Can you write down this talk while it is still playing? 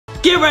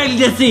Get ready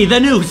to see the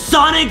new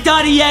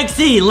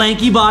Sonic.EXE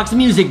LankyBox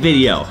music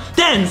video.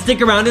 Then stick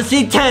around to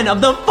see 10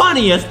 of the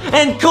funniest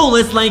and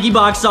coolest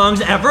LankyBox songs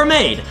ever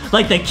made,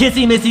 like the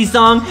Missy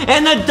song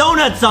and the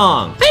Donut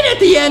song. And at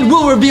the end,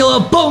 we'll reveal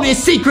a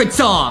bonus secret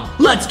song.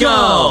 Let's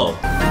go!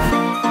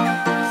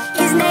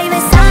 His name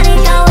is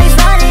Sonic, always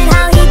running,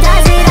 how he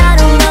does it, I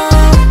don't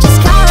know.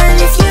 Just call him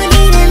if you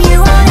need him, you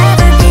won't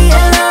ever be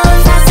alone.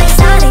 I say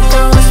Sonic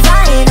goes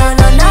flying, oh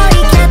no,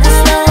 he can't be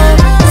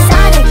slowed.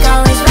 Sonic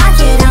always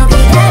rockin', I'll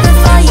be there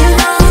before you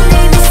know.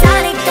 Name is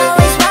Sonic,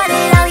 always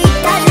running, how he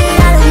does it,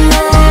 I don't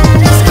know.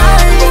 Just call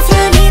him if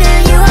you need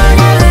him, you won't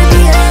ever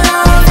be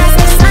alone. I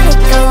say Sonic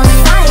goes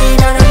flying,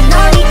 oh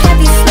no, he can't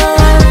be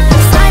slowed.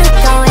 Sonic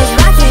always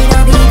rockin',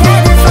 I'll be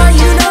there before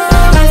you know.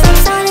 Run from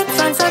Sonic,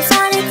 run from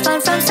Sonic, run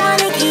from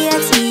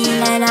Sonic.EXE.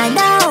 And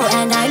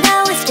I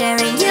know it's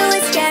scaring you,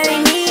 it's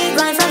scaring me.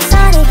 Run from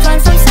Sonic, run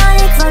from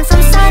Sonic, run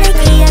from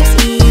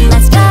Sonic.EXE.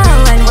 Let's go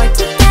and work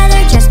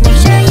together, just make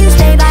sure you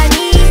stay by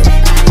me.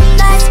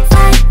 Let's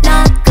fight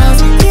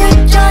knuckles, feel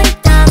joy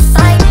the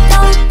fight.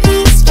 Don't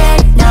be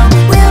scared, no,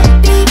 we'll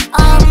be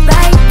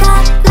alright.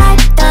 Got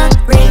like the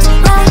rings,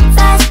 run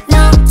fast,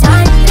 no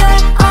time. You're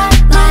on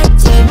my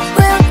team,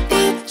 we'll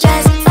be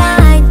just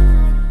fine.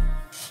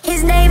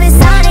 His name is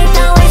Sonic,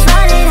 always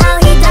running, how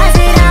he does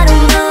it, I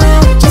don't know.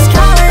 Just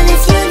call him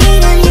if you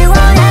need him, you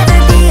won't ever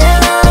be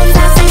alone.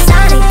 I say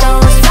Sonic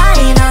goes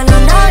flying, oh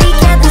no, he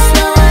can't be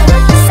slowed.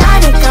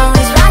 Sonic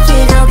always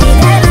rocking, I'll be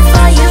there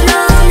before you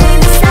know.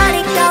 Name is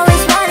Sonic,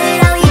 always running,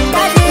 how he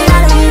does it, I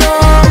don't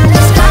know.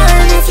 Just call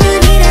him if you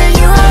need him,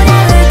 you won't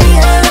ever be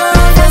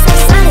alone. I say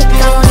Sonic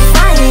goes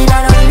flying,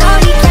 oh no,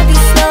 he can't be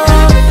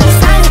slowed.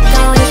 Sonic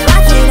always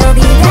rocking, I'll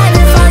be there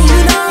before you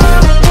know.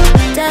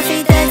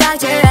 Defeat the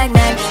Dr.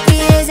 Eggman, he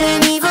is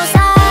an evil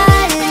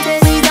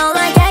scientist, he don't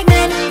like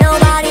Eggman.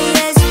 Nobody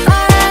is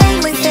fine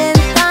with him,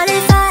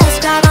 running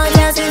fast, grab on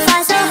tails and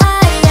fly so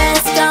high.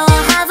 Yes, go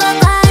have a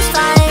blast,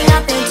 flying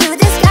up into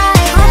the sky.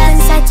 Hop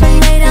inside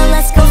tornado,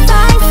 let's go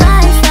fly,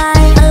 fly, fly.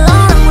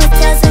 Along with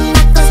tails and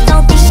knuckles,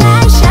 don't be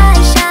shy, shy,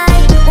 shy.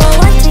 We'll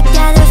work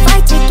together,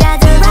 fight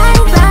together,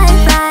 right, right,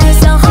 right.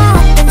 So hop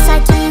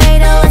inside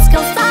tornado, let's go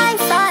fly,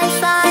 fly,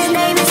 fly. His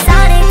name is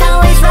Sonic,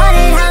 always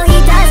running, how he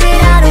does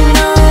it, I don't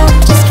know.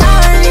 Just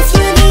call him if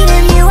you need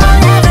him, you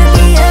won't ever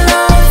be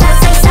alone. I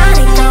say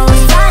Sonic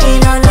goes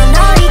flying, oh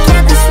no, he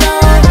can't be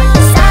slowed.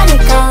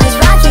 Sonic always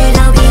rocking,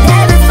 I'll be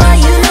there before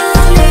you know.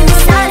 Name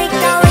is Sonic,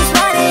 always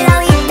running,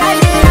 how he does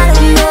it, I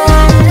don't know.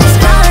 Just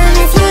call him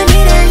if you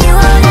need him, you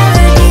won't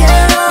ever be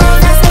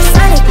alone. I say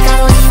Sonic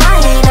goes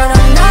flying, oh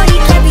no, he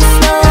can't be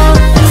slowed.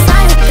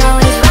 Sonic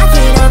always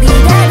rocking, I'll be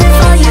there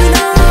before you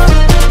know.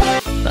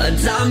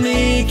 Adopt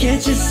me,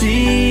 can't you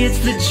see it's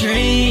the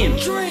dream?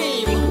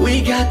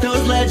 We got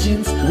those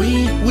legends,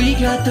 we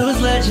got those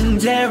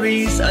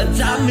legendaries.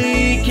 Adopt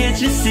me, can't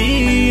you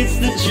see it's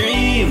the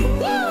dream?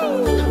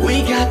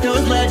 We got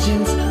those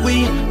legends,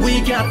 we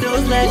got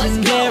those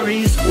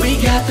legendaries.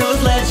 We got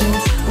those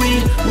legends,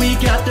 we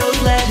got those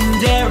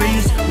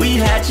legendaries. We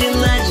hatching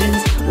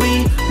legends,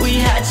 we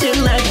hatching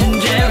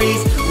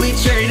legendaries. We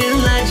trading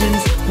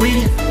legends,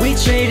 we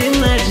trading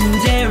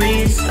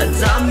legendaries.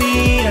 Adopt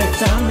me,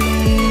 adopt me.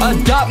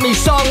 Adopt me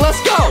song,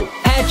 let's go!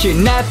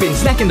 Hatching, napping,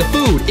 snacking the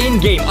food.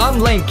 In-game, I'm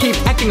lame, keep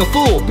acting a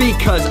fool.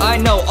 Because I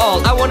know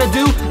all I wanna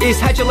do is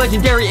hatch a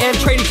legendary and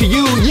trade it to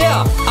you.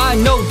 Yeah, I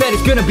know that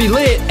it's gonna be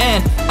lit,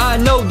 and I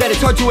know that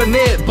it's hard to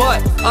admit,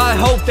 but I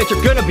hope that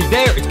you're gonna be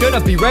there. It's gonna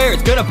be rare,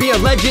 it's gonna be a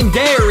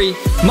legendary.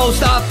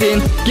 Most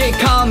often, get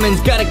commons,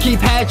 gotta keep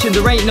hatching,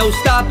 there ain't no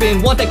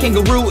stopping. Want that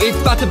kangaroo, it's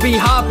about to be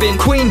hopping.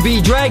 Queen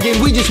bee,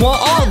 dragon, we just want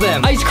all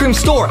them. Ice cream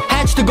store,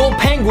 hatch the gold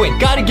penguin.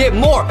 Gotta get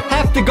more,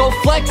 have to go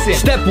flexing.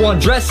 Step one,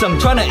 dress them,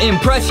 trying to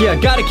impress ya.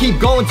 Gotta keep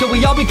going till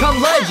we all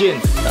become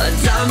legends.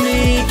 Adopt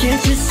me,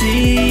 can't you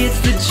see it's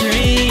the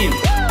dream?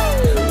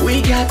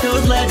 We got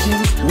those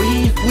legends,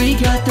 we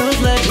got those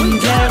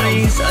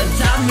legendaries.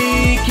 Adopt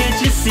me, can't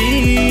you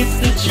see it's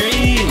the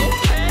dream?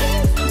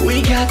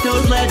 We got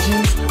those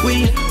legends,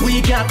 we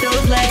got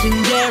those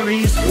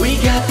legendaries. We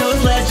got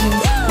those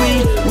legends,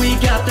 we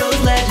got those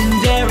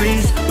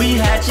legendaries. We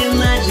hatching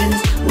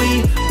legends,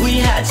 we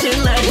hatching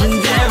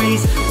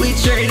legendaries. We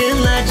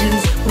trading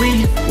legends,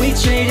 we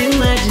trading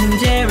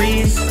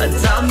legendaries.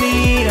 Adopt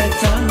me,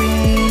 adopt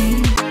me.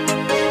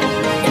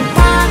 In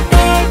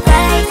puppet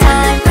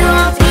playtime, we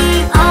won't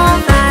be all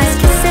rise.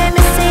 Kissy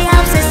Missy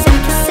helps us, and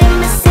Kissy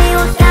Missy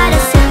will guide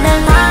us. In the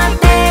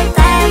puppet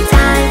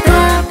playtime, we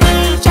won't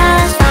be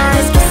just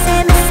fine. Kissy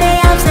Missy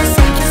helps us,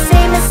 and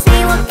Kissy Missy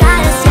will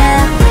guide us.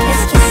 Yeah,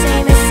 it's Kissy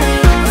Missy,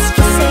 it's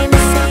Kissy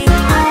Missy.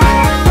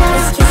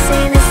 It's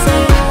Kissy Missy,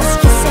 it's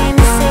Kissy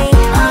Missy.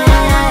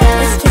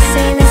 It's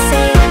Kissy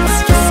Missy, it's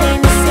Kissy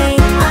Missy.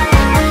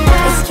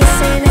 It's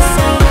Kissy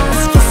Missy,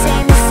 it's Kissy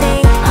Missy.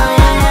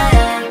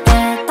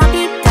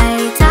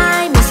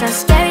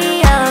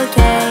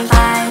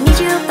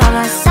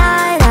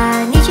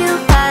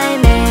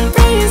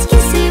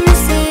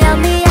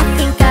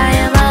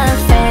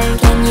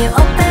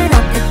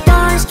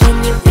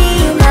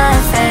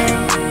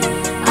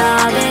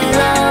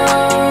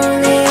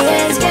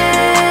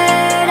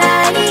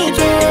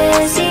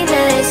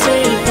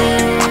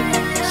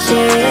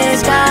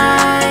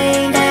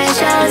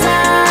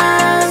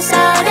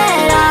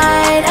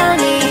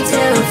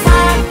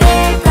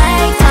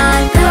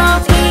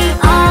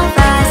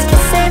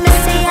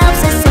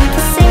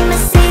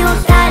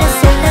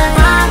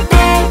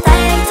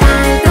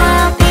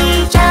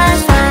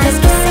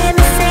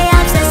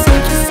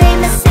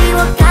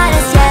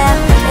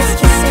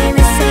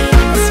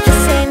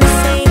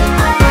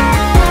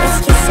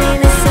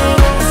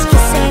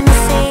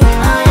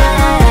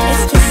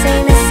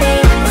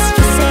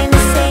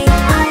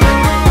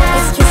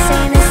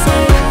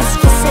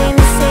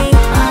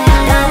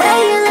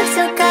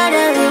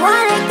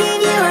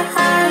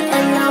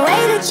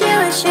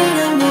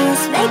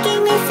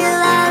 me feel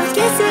loved.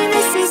 Kissy,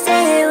 Missy,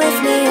 stay here with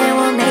me and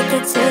we'll make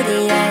it to the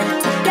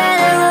end.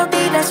 Together we'll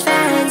be best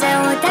friends and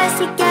we'll dance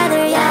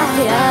together,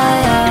 yeah,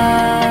 yeah,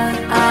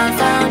 yeah. I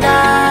found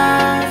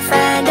a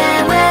friend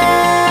and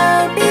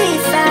we'll be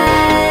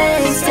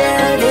friends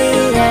till the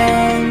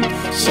end.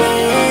 She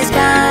is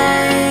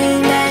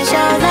kind and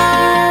she'll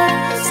love,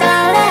 so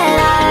that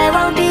I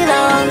won't be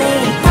lonely.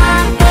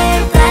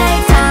 Poppin'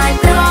 playtime,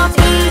 we won't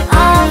be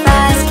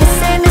alright.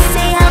 Kissing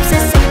Missy helps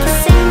us and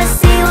kissing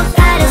Missy will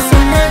guide us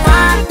in the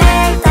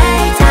poppin'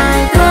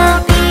 playtime. We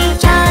won't be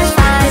just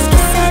fine.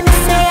 Kissing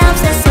Missy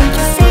helps us and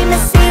kissing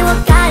Missy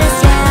will guide us,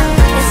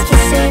 yeah. It's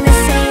kissing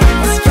Missy,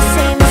 it's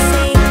kissing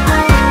Missy,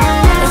 oh yeah,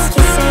 yeah. It's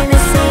kissing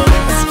Missy,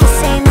 it's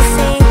kissing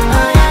Missy,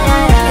 oh yeah,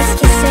 yeah. It's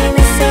kissing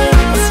Missy,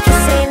 it's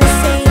kissing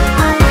Missy,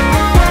 oh yeah,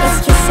 yeah. It's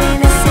kissing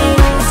Missy,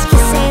 it's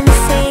kissing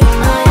Missy,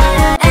 oh yeah,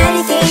 yeah.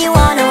 Anything you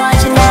wanna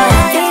watch and know,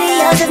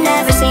 videos I've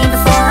never seen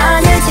before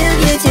on YouTube,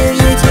 YouTube,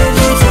 YouTube,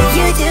 YouTube,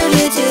 YouTube,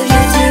 YouTube,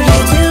 YouTube,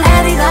 YouTube.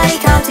 Everybody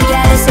come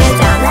together, sit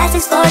down, let's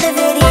explore the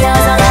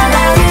videos all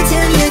around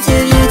YouTube,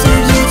 YouTube,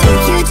 YouTube, YouTube,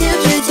 YouTube,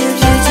 YouTube,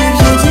 YouTube,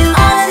 YouTube.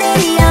 All the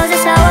videos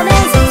are so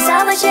amazing, so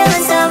much chill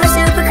and so much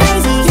super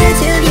crazy.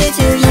 YouTube,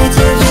 YouTube,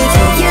 YouTube,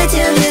 YouTube,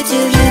 YouTube,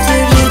 YouTube,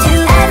 YouTube,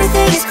 YouTube.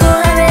 Everything is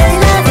cool, I really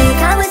love it.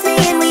 Come with me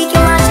and we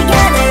can watch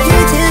together.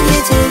 YouTube,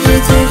 YouTube,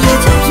 YouTube,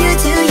 YouTube,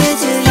 YouTube,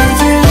 YouTube,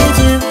 YouTube,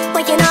 YouTube.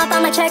 Waking up,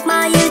 I'ma check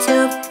my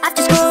YouTube.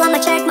 After school, I'ma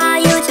check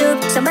my YouTube.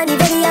 So many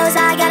videos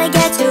I gotta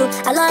get to.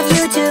 I love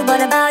YouTube,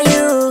 what about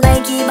you?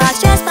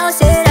 LankyBox just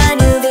posted a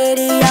new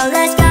video,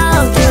 let's go.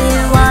 Do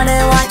you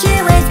wanna watch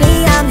it with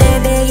me? I'm the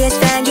biggest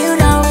fan, you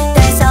know.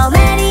 There's so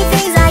many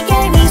things like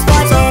gaming,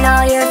 sports, and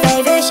all your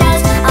favorite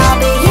shows. I'll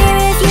be here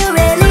if you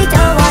really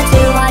don't want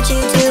to watch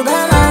YouTube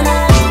alone.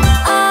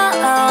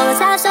 Oh, oh,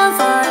 let's have some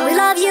fun. We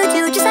love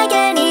YouTube just like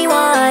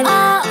anyone. Oh,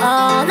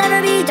 oh, I'll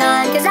never be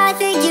done, cause I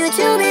think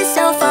YouTube is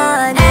so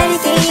fun.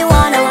 Anything you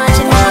wanna watch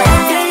and more,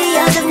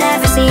 videos I've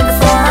never seen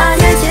before on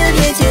YouTube,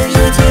 YouTube,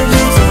 YouTube,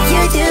 YouTube,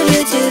 YouTube,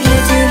 YouTube,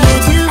 YouTube,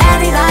 YouTube.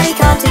 Everybody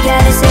come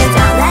together, sit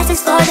down, let's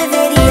explore the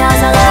videos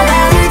all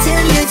around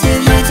YouTube,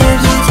 YouTube, YouTube,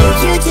 YouTube,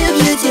 YouTube,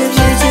 YouTube,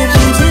 YouTube,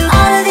 YouTube.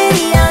 All the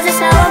videos are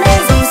so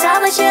amazing, so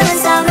much chill and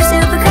so much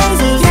super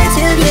crazy.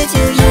 YouTube,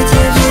 YouTube,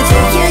 YouTube,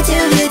 YouTube,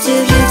 YouTube,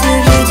 YouTube,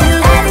 YouTube, YouTube.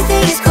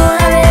 Everything is cool,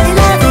 I really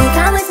love it.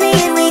 Come with me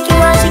and we can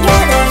watch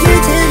together.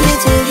 YouTube,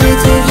 YouTube,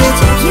 YouTube,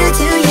 YouTube,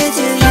 YouTube,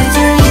 YouTube,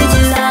 YouTube,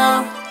 YouTube. So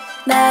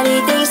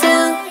many things to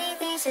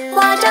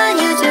watch on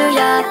YouTube,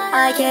 yeah.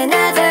 I can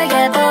never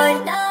get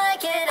bored.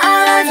 I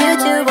love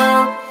YouTube,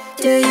 oh.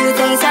 Do you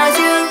think so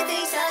too?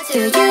 Do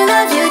you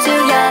love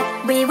YouTube,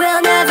 yeah? We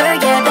will never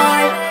get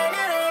bored.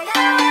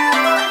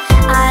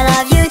 I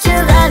love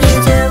YouTube, love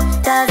YouTube.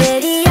 The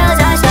videos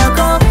are so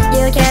cool.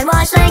 You can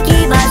watch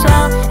LankyBox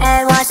World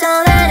and watch the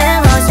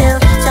animals too.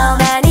 So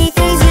many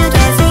things you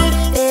can see,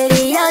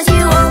 videos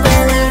you won't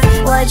believe.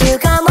 Would you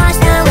come watch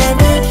them with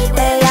me?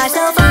 They are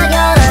so fun,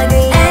 you'll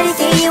agree.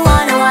 Anything you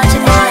wanna watch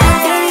and more,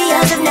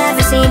 videos I've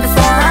never seen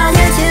before on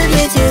YouTube,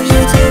 YouTube,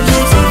 YouTube,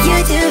 YouTube,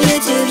 YouTube,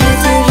 YouTube,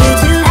 YouTube,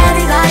 YouTube.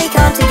 Everybody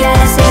come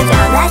together, sit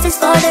down, let's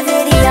explore the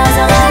videos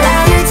all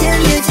around YouTube,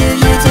 YouTube,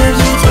 YouTube,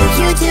 YouTube,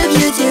 YouTube,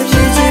 YouTube,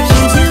 YouTube,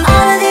 YouTube.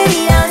 All the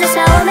videos are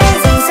so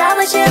amazing, so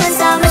much chill and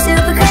so much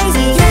super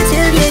crazy.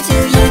 YouTube,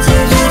 YouTube,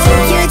 YouTube,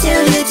 YouTube,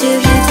 YouTube, YouTube,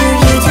 YouTube,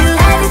 YouTube.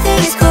 Everything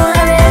is cool,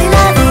 I really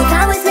love it.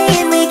 Come with me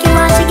and we can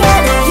watch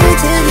together.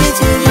 YouTube,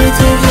 YouTube,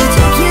 YouTube, YouTube,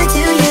 YouTube,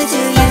 YouTube,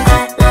 YouTube. I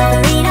love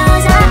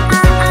burritos, I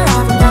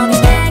love them, don't be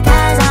scared,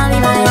 cause I'll be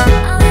by you.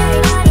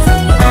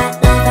 I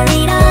love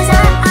burritos,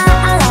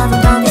 I love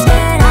them, don't be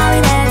scared, I'll be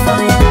there for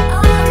you.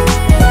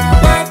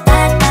 La da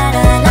da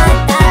da, la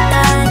da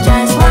da,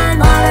 just one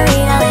more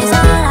burrito is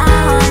all I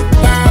want.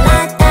 Yeah, la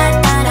da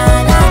da da,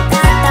 la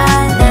da da,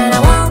 then I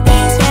won't be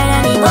scared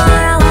anymore,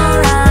 I won't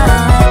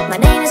run. My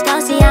name is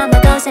Kissy, I'm a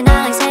ghost and I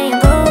like saying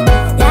boo.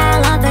 Yeah, I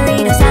love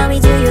burritos, tell me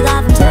do you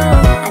love them too?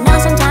 I know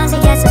sometimes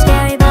it gets so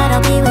scary, but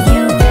I'll be with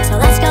you. So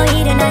let's go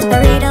eat a nice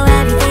burrito,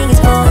 everything is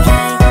cool,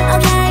 okay?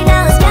 Okay,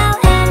 now let's go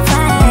and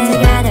play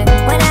together,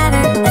 whenever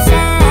I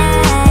say.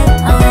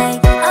 Away,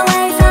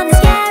 away from the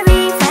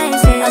scary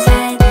faces.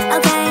 Okay,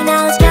 okay,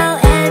 now let's go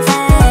and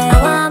play. I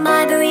want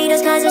my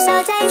burritos cause they're so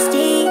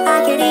tasty.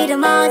 I could eat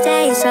them all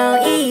day so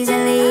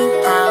easily.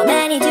 How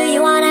many do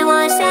you want? I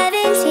want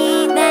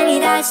 17. Maybe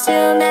that's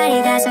too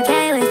many, that's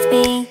okay with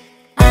me.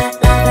 I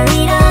love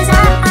burritos,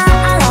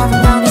 I love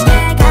them, don't be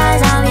scared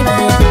cause I'll be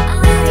by you.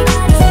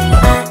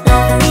 I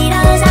love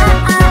burritos,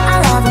 I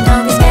love them,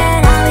 don't be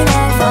scared, I'll be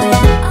there for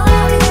you.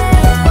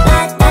 La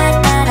da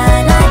da da,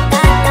 la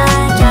da da,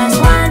 just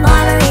one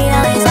more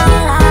burrito is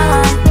all I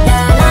want.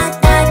 Yeah, la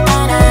da da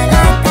da,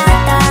 la da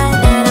da,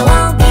 then I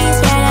won't be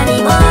scared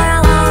anymore, I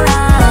won't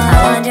run. I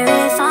wonder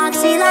if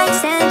Foxy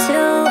likes them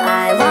too.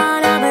 I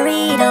want a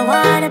burrito,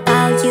 what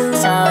about you?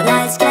 So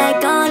let's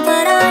get going,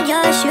 put on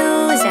your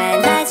shoes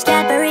and let's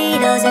get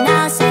burritos and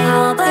I'll say I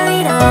want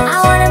burrito. I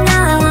want them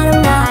now, I want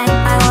them now.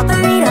 I want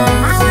burrito.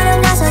 I want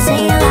them now, so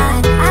say it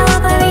loud. I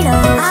want burrito.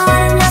 I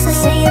want them now, so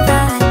say it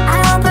proud. I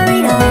want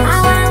burrito. I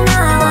want them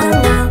now, I want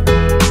them now.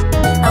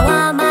 I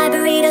want my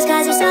burritos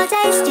cause so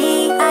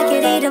tasty, I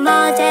could eat them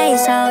all day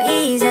so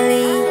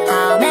easily.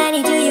 How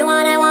many do you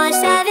want? I want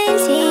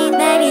 17.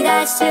 Maybe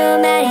that's too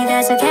many,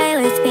 that's okay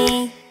with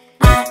me.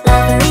 I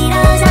love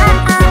burritos,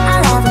 I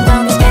love them.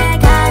 Don't be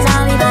scared, cause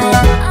I'll be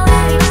buying. Oh,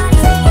 everybody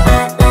sing it.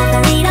 I love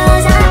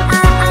burritos,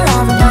 I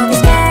love them. Don't be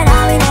scared,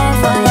 I'll be there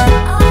for you.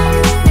 Oh,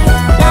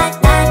 la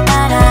la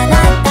la la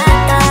la la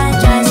la.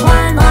 Just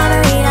one more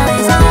burrito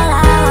is all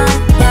I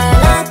want. Yeah,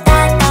 la la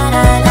la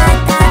la la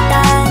la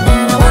la.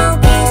 Then I won't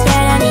be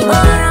scared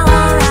anymore. I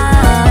won't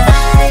run.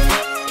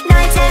 5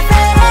 nights at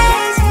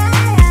Freddy's.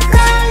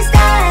 Close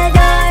the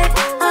door.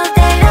 Hope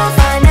they don't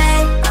find me.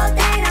 Hope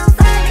they don't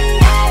find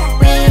me.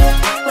 We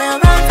will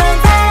run from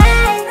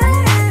Freddy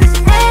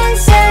and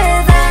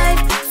survive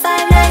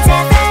 5 nights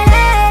at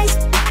Freddy's.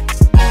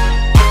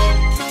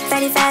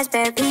 Freddy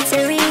Fazbear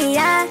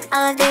Pizzeria.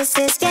 All of this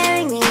is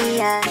scaring me.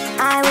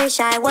 I wish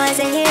I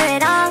wasn't here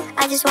at all.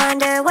 I just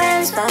wonder where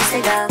I'm supposed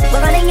to go.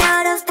 We're running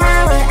out of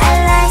power at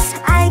last.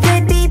 I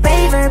could be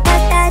braver,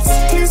 but that's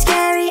too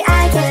scary.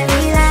 I can't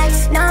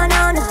relax. No,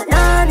 no, no,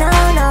 no, no,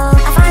 no.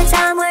 I'll find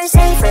somewhere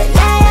safer.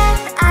 Yeah,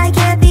 yeah. I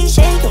can't be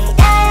shaking.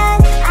 Yeah,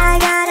 yeah. I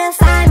gotta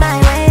find my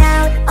way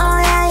out. Oh,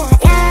 yeah,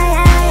 yeah,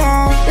 yeah, yeah,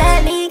 yeah. Let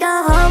me go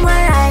home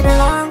where I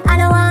belong. I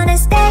don't wanna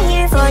stay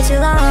here for too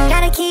long.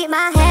 Gotta keep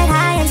my head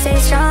high and stay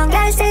strong.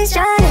 Gotta stay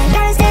strong,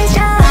 gotta stay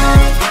strong.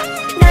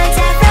 5 nights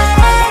at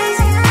Freddy's.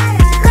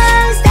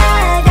 Close the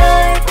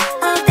door.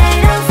 Hope they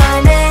don't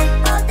find me.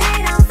 Hope they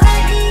don't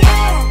find me.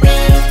 We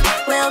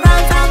will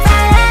run from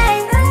Freddy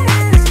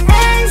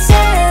and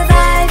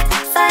survive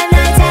 5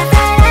 nights at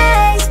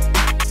Freddy's.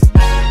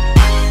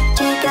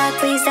 Jacob,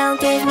 please don't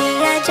give me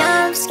a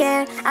jump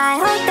scare. I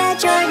hope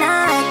that you're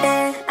not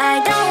there. I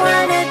don't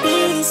wanna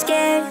be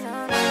scared.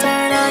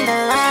 Turn on the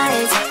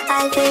lights.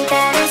 I think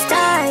that it's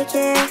dark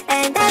here,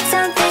 and that's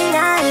something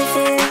I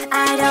fear.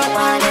 I don't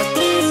wanna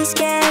be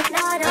scared. No,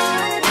 I don't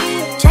wanna be.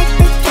 Check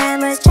the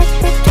cameras,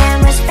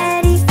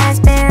 Freddy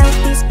Fazbear,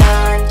 he's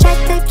gone. Check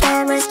the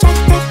cameras, check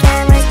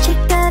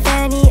of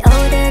any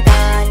odor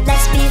gone.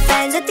 Let's be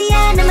friends with the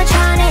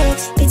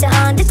animatronics. Pizza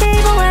on the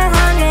table, we're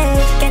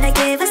hungry. Gonna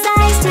give a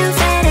slice to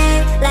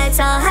Freddy. Let's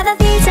all have a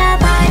pizza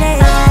party.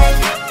 5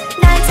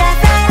 nights at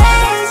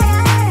Freddy's.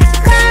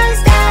 Close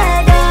the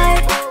door.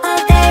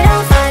 Hope they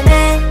don't find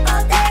me.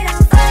 Hope they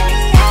don't find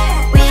me.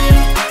 We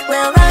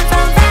will run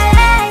from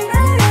Freddy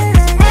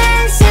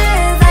and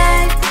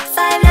survive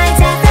 5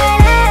 nights at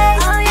Freddy's.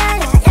 Oh, yeah,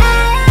 yeah,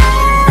 yeah,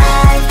 yeah.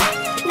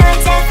 5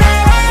 nights at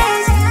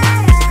Freddy's.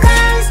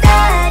 Close the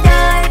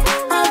door.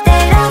 Hope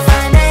they don't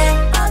find me.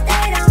 Hope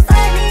they don't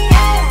find me.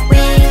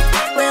 We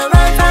will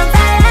run from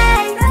Freddy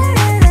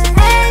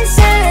and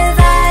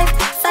survive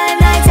 5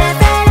 nights at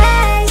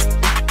Freddy's.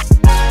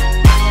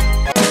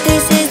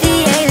 This is the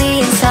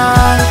alien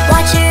song.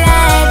 Watch your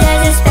head,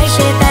 there's a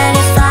spaceship and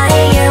it's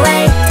flying your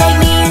way. Take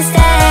me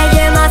instead,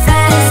 you're my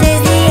friend. This is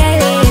the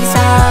alien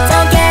song.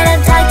 Don't get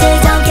abducted,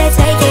 don't get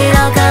taken.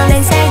 I'll come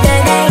and say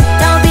good day.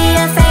 Don't be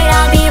afraid,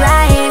 I'll be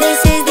right here.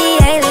 This is the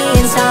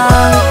alien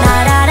song. La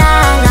da da,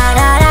 la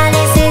da da.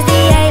 This is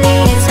the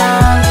alien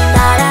song.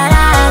 La da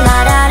da, la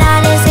da da.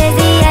 This is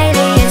the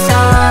alien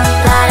song.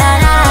 La da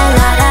da,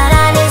 la da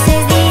da. This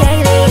is the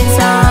alien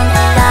song.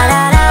 La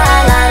da da,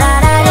 la da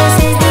da. This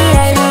is the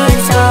alien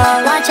song.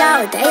 Watch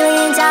out, the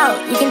alien's out.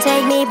 You can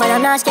take me, but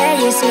I'm not scared,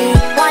 you see.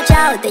 Watch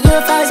out, the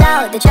UFO's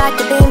out. The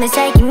tractor beam is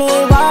taking me.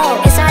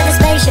 Whoa, inside the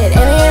spaceship,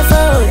 alien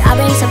food. I'll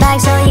bring some back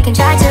so you can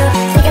try to.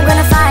 Think I'm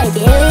gonna fight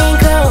the alien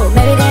crew.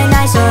 Maybe they're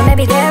nice or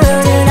maybe they're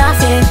rude. Do not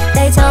fear.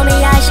 They told me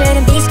I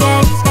shouldn't be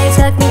scared. They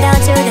took me down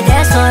to the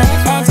dance floor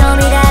and told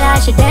me that I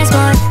should dance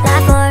more,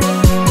 laugh more.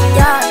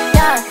 Yeah,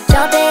 yeah,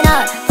 jumping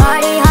up,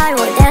 party hard,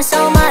 we'll dance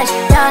so much.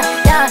 Yeah,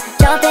 yeah,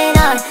 jumping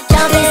up,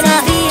 jumping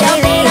up,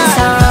 jumping up.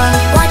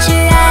 Watch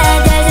your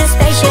head, there's a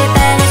spaceship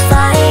and it's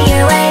flying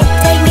your way.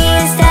 Take me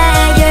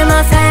instead, you're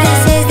my friend.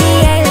 This is the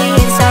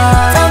alien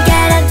song. Don't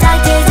get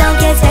abducted, don't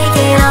get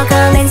taken. I'll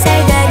come and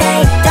say good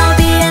day. Don't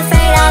be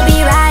afraid, I'll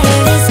be right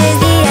here. This is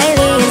the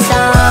alien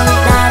song.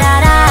 La da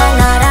da,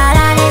 la da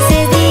da. This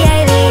is the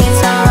alien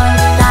song.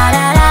 La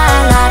da da,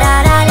 la da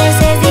da. This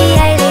is the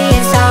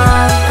alien song.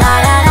 La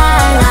da da,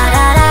 la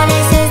da da.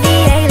 This is the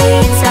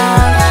alien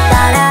song.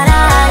 La da da,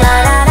 la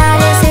da da.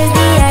 This is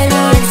the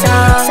alien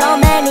song. So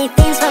many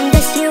things from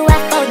this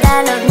UFO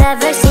that I've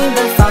never seen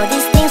before.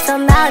 These things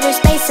from outer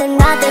space,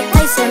 another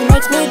place, it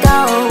makes me go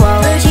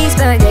whoa. Blue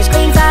cheeseburgers,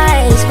 green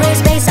fries, weird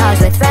space dogs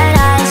with red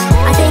eyes.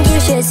 I think you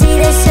should see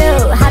this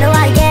too. How do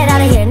I get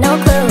out of here? No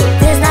clue.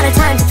 There's not a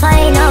time to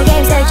play, no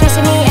games. They're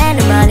chasing me and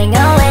I'm running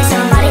away.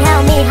 Somebody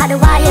help me, how do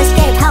I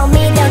escape? Help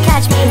me, they'll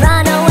catch me,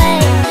 run away.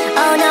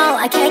 Oh no,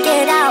 I can't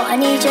get out. I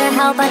need your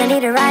help, but I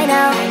need it right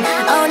now.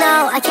 Oh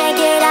no, I can't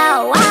get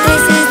out. Wow.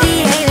 This is the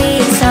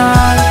alien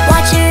song.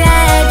 Watch your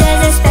head,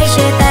 there's a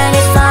spaceship and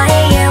it's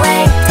flying your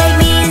way. Take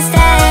me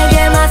instead,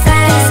 you're my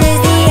friend. This is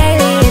the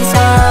alien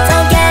song.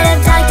 Don't get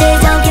abducted,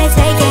 don't get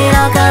taken.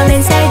 I'll come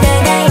and say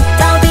good day.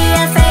 Don't be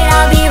afraid,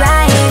 I'll be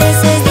right here. This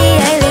is the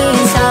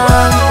alien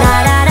song. La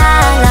da da,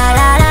 la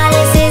da da.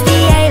 This is the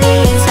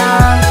alien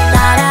song.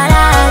 La da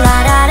da, la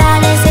da da.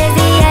 This is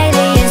the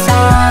alien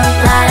song.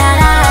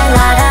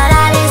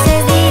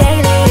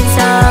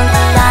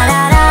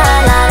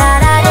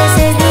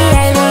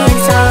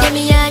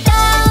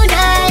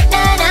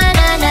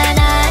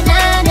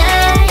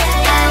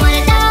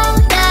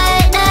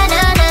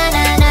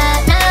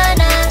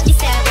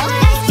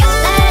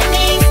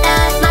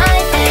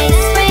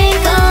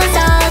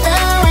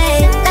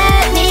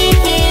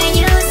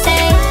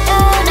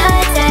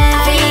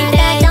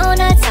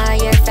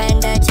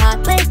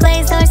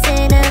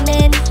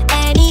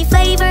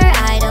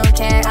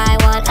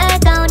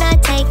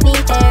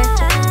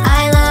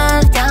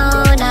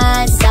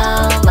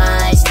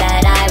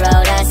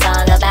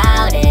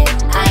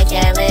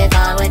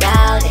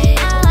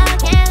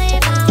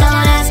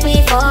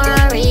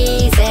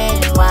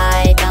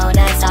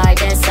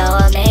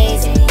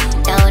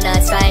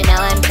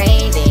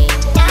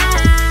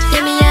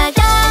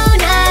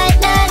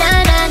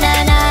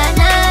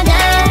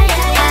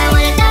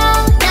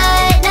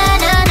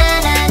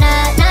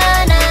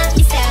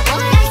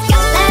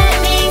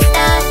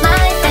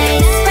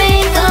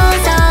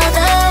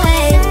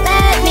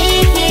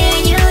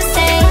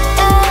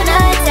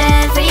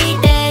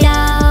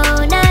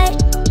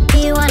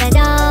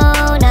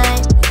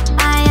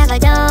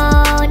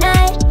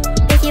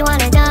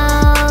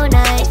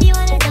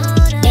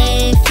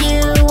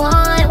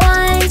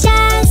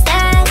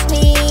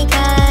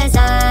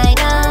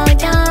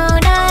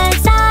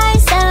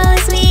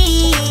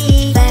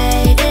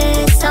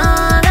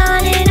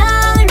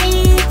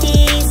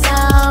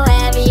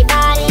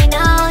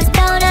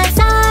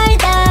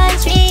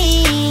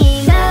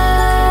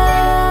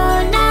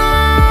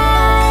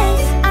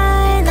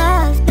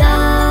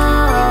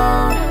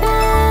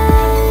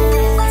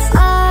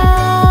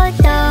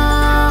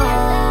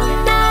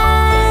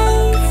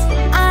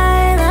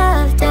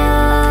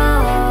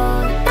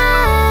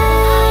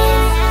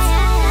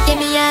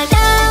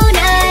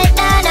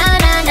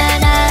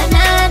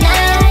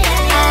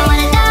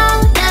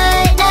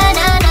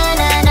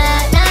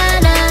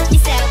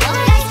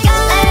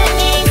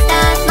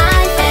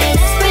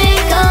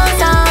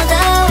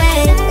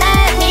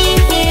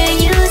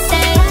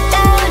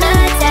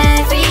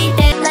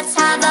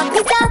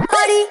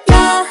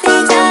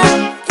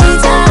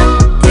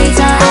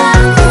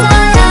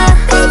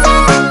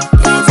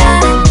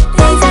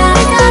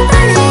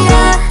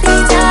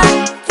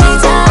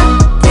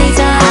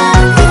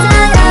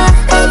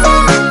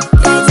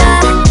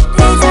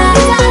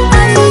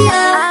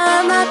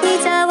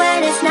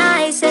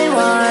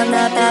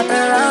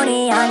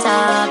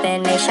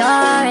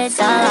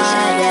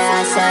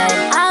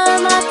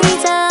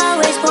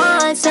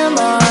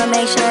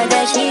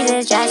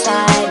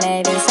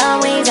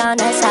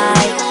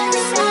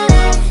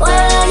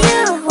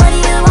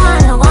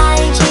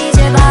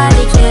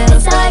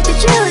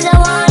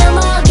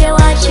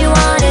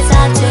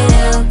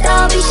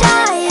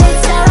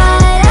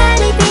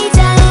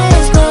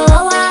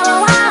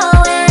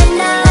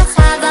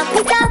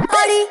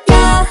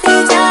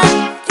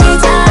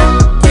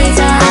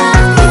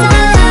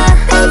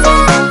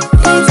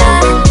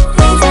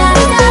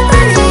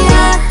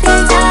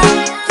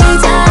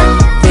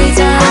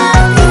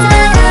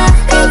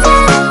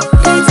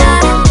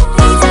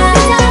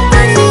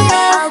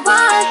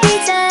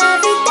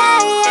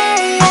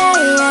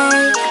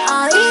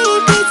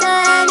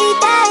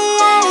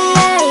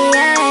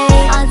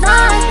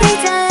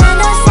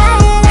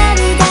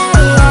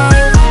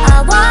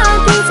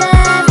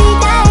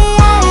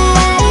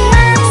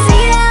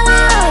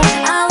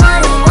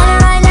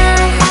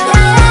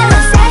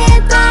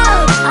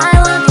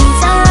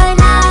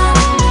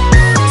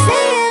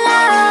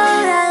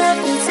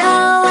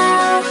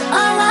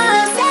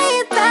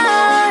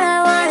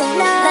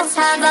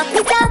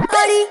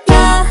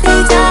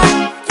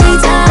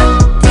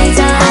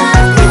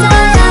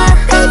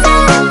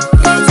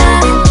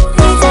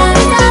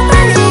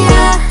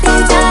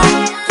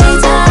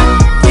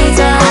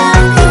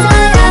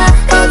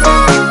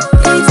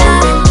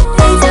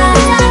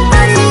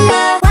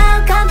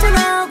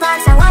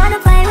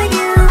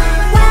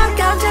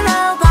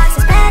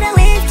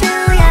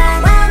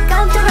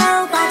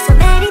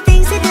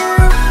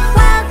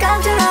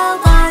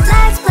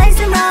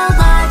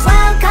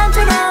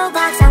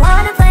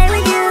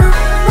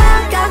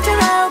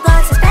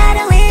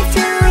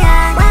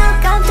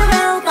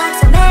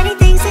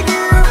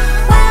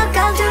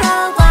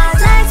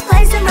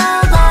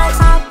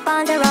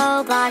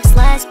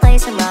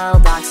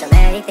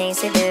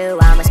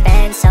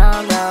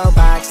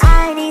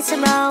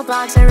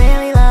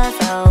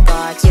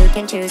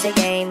 can choose a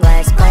game.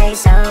 Let's play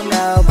some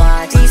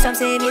Roblox. See some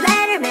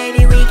simulator,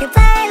 maybe we can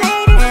play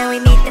later. And we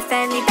meet the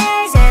friendly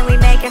bears and we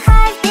make our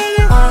hive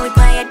bigger. Or we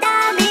play a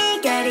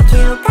dummy, get a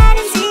cute pet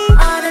and see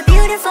all the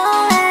beautiful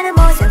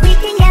animals that we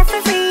can get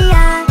for free.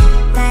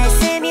 Let's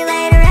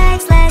simulator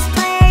X, let's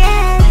play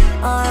it.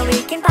 Or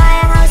we can buy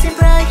a house in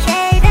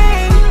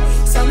Brookhaven.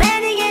 So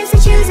many games to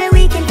choose that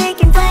we can pick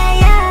and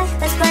play.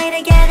 Let's play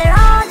together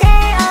all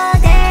day, all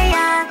day.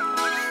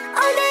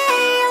 All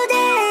day, all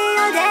day,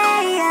 all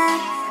day.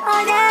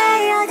 All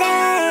day, all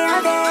day,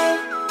 all day.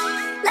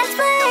 Let's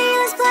play,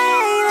 let's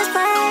play, let's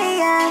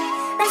play.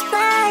 Let's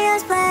play,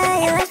 let's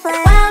play, let's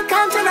play.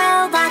 Welcome to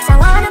Roblox, I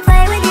wanna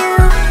play with you.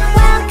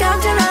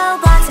 Welcome to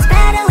Roblox, it's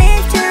better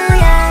with two,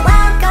 yeah.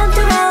 Welcome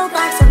to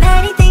Roblox, so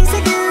many things to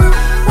do.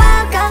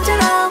 Welcome to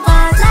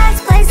Roblox, let's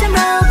play some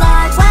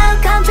Roblox.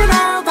 Welcome to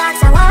Roblox,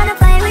 I wanna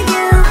play with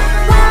you.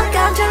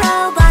 Welcome to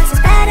Roblox,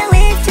 it's better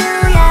with two,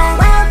 yeah.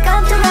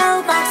 Welcome to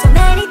Roblox, so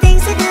many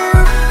things to do.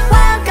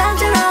 Welcome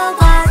to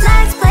Roblox,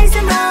 let's play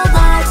some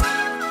Roblox.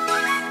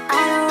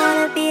 I don't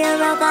wanna be a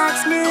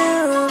Roblox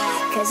noob,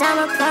 cause I'm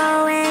a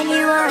pro and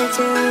you are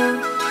too.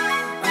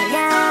 Oh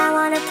yeah, I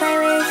wanna play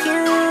with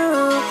you.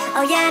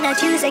 Oh yeah, now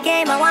choose a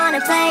game I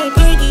wanna play.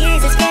 Piggy,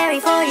 is it scary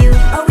for you?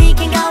 Or we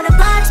can go to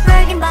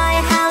Bloxburg and buy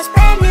a house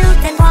brand new.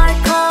 Then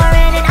parkour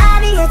in an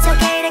obby, it's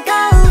okay to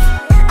go.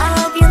 I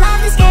hope you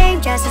love this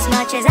game just as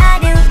much as I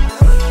do.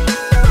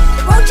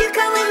 Won't you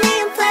come with me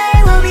and play?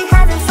 We'll be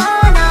having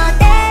fun all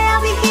day.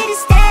 I'll be here to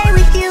stay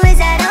with you, is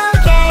that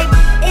okay?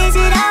 Is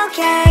it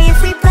okay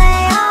if we play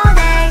all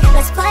day?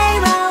 Let's play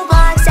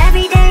Roblox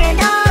every day and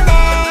all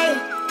day.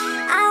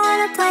 I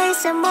wanna play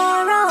some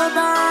more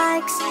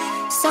Roblox.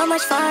 So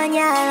much fun,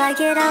 yeah, I like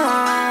it a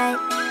lot.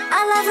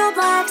 I love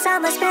Roblox,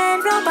 I'ma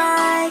spend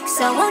Robux.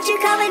 So won't you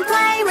come and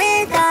play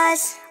with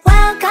us?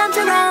 Welcome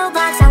to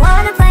Roblox, I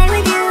wanna play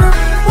with you.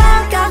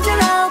 Welcome to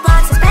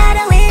Roblox, it's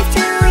better with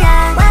two,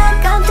 yeah.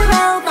 Welcome to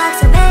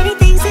Roblox, so many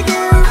things to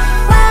do.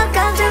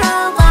 Welcome to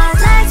Roblox,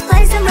 let's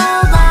play some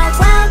Roblox.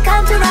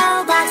 Welcome to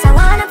Roblox, I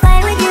wanna play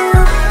with you.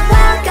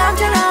 Welcome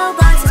to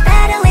Roblox, it's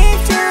better with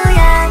two,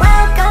 yeah.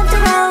 Welcome to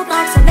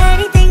Roblox, so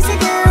many things to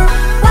do.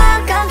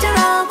 Welcome to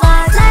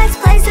Roblox, let's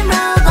play some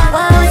Roblox.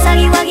 Whoa, it's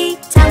Huggy Wuggy,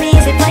 tell me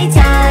is it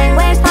playtime?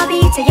 Where's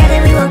Poppy?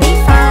 Together we will be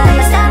fine.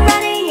 Let's stop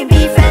running and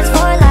be friends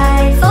for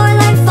life. For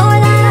life, for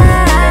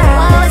life.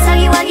 Whoa, it's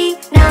Huggy Wuggy,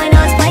 now I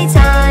know it's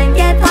playtime.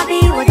 Get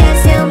Poppy, we'll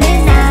dance till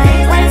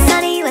midnight. When it's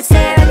sunny, let's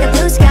stare at the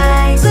blue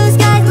skies. Blue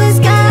skies, blue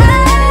skies.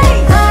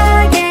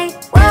 Huggy,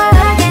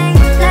 Wuggy,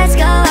 let's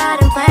go out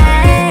and play.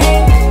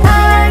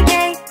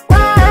 Huggy,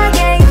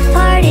 Wuggy,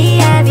 party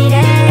every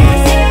day.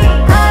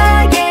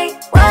 Huggy,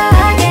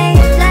 Wuggy,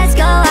 let's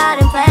go out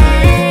and play.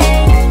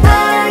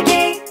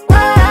 Huggy,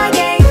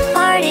 Wuggy,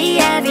 party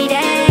every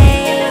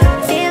day.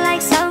 Feel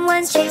like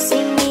someone's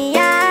chasing me,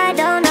 I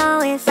don't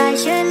know if I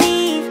should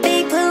leave.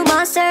 Big blue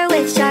monster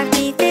with sharp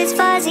teeth, it's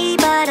fuzzy,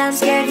 but I'm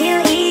scared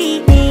he'll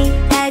eat me.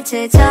 Head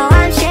to toe,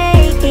 I'm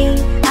shaking,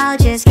 I'll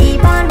just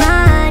keep on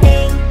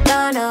running.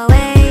 Run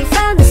away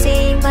from the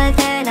scene, but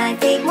then I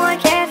think more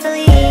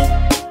carefully.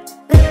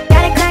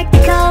 Gotta crack the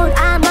code,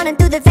 I'm running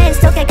through the vents,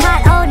 don't get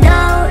caught, oh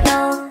no,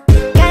 no.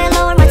 Gotta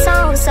lower my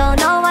tone so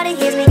nobody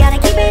hears me, gotta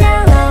keep it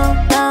down low,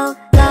 low,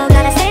 low.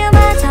 Gotta stay on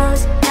my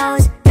toes,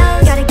 toes,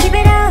 toes. Gotta keep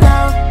it down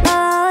low,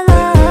 low,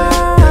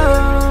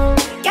 low.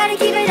 Gotta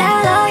keep it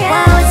down low,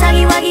 yeah. Whoa, it's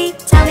Huggy Wuggy,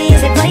 tell me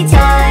is it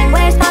playtime?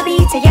 Where's Poppy?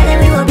 Together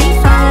we will be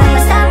fine.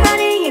 Let's stop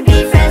running and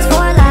be friends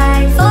for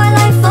life. For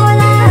life, for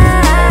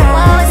life.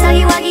 Whoa, it's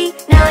Huggy Wuggy,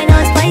 now I know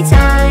it's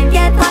playtime.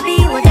 Get Poppy,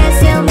 we'll dance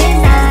till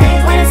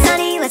midnight. When it's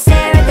sunny, let's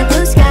stare at the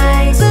blue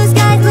skies. Blue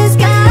skies, blue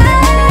skies.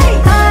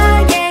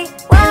 Huggy,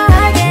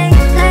 Wuggy,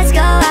 let's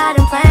go out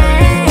and play.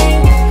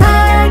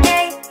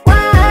 Huggy,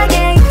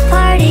 Wuggy,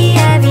 party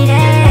every day.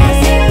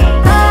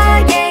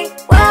 Huggy,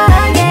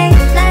 Wuggy,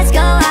 let's go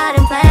out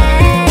and play.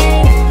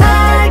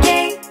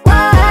 Huggy,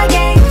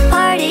 Wuggy,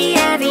 party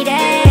every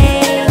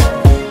day.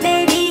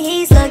 Maybe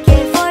he's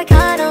looking for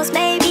cuddles,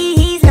 maybe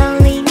he's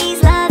lonely,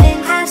 needs loving.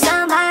 Have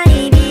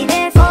somebody be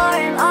there for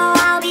him. Oh,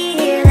 I'll be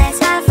here, let's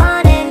have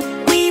fun and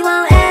we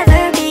won't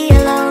ever be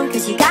alone.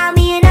 Cause you got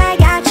me and I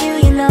got you,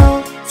 you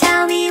know.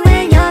 Tell me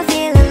when you're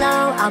feeling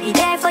low, I'll be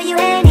there for you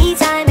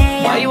anytime,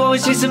 hey. Why you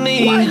always chasing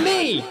me? Why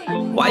me?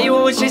 Why you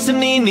always chasing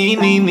me,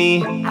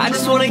 me? I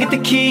just wanna get the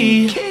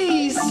key.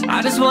 Keys.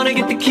 I just wanna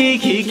get the key.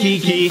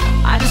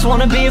 I just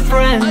wanna be a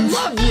friend. I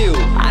love you.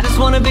 I just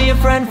wanna be a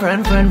friend.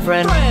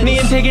 Me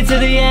and Piggy to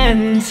the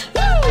end.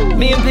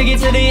 Me and Piggy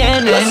to the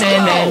end. Let's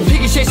go.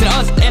 Piggy's chasing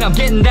us and I'm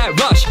getting that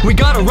rush. We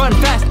gotta run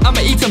fast,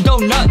 I'ma eat some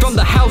donuts. From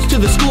the house to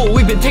the school,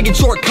 we've been taking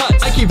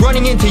shortcuts. I keep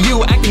running into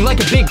you, acting like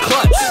a big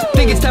klutz.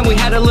 Think it's time we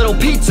had a little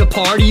pizza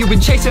party. You've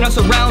been chasing us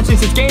around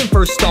since this game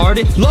first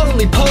started.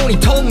 Lonely Pony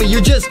told me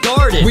you're just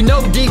guarded. We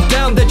know deep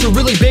down that you're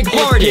really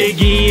big-hearted. If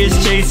Piggy is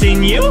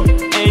chasing you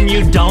and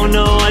you don't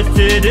know what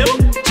to do,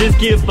 just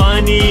give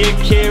Bunny a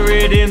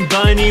carrot and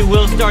Bunny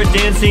will start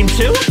dancing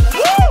too.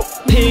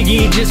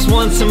 Piggy just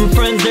wants some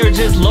friends, they're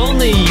just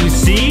lonely, you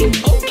see.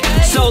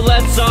 So So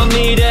let's all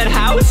meet at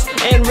house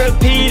and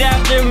repeat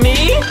after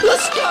me.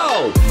 Let's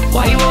go!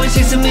 Why you always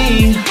chasing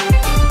me?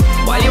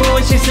 Why you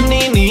always chasing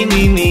me,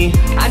 me?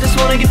 I just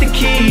wanna get the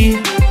key.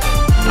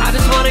 I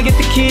just wanna get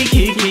the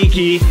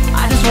key.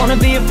 I just wanna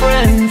be a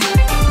friend.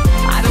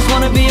 I just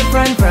wanna be a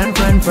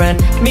friend.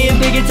 Me and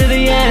Piggy to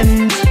the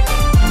end.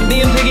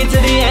 Me and Piggy to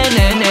the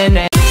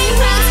end.